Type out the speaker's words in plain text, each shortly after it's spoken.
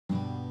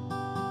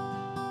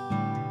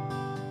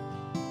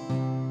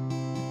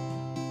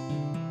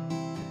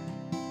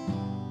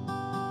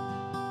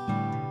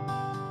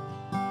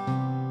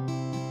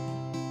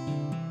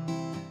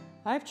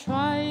I've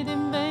tried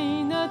in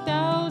vain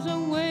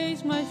 1,000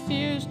 ways, my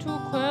fears to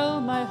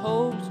quell, my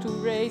hopes to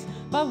raise.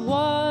 But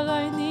what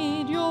I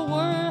need, your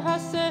word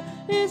has said,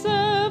 is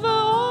ever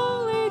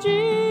only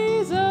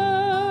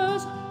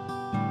Jesus.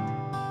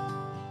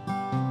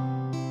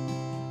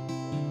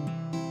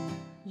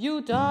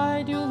 You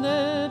died, you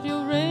live,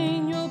 you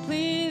reign, you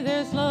plead.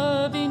 There's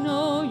love in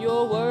all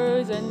your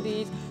words and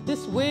deeds.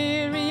 This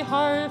weary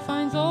heart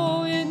finds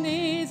all it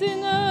needs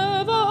in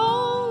ever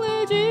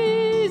only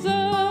Jesus.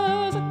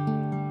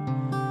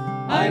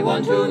 I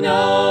want to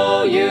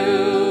know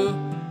you,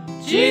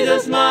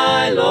 Jesus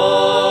my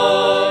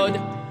Lord,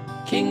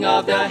 King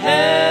of the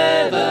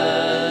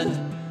heavens,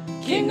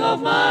 King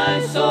of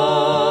my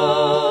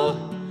soul.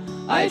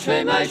 I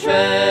trade my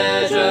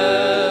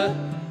treasure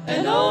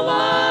and all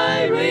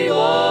my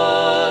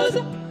rewards,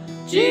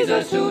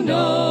 Jesus, to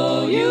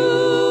know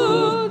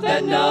you,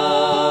 that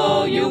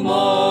know you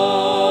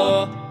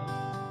more.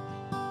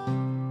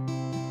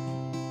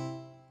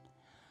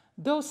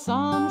 Though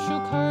some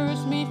should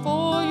curse me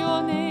for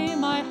your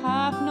name, I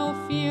have no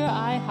fear,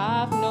 I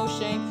have no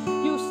shame.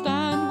 You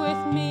stand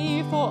with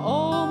me for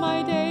all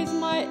my days,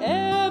 my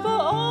ever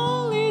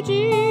only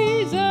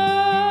Jesus.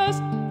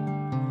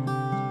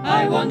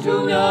 I want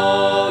to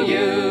know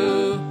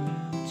you,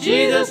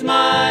 Jesus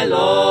my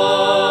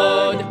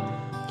Lord,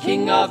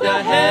 King of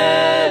the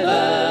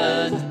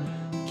heavens,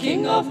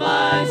 King of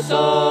my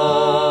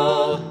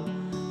soul.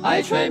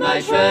 I trade my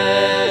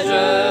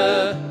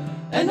treasure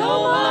and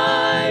all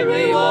my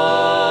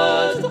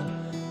rewards,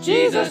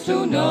 Jesus,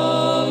 to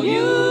know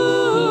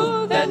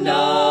you, that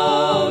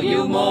know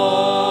you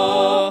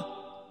more.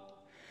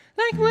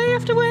 Like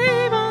wave to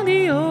wave on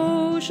the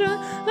ocean,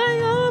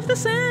 like of the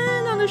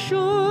sand on the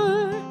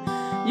shore,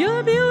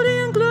 your beauty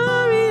and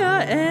glory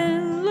are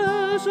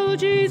endless, oh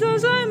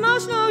Jesus, I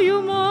must know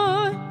you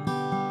more.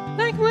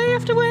 Like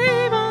wave to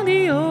wave on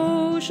the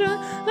ocean,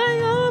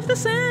 like of the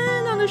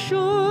sand on the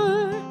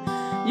shore,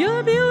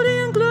 your beauty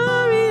and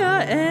glory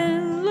are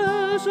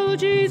endless, oh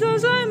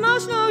Jesus, I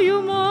must know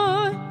you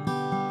more.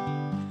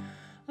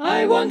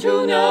 I want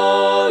to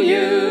know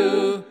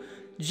you,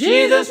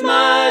 Jesus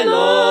my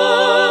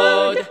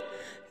Lord,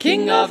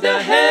 King of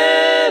the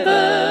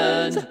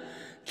heavens,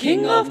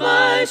 King of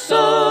my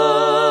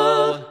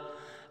soul.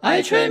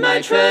 I trade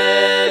my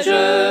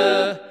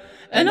treasure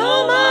and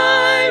all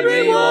my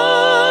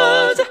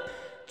rewards,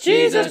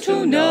 Jesus,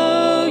 to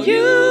know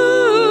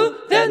you,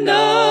 that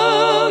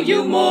know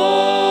you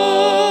more.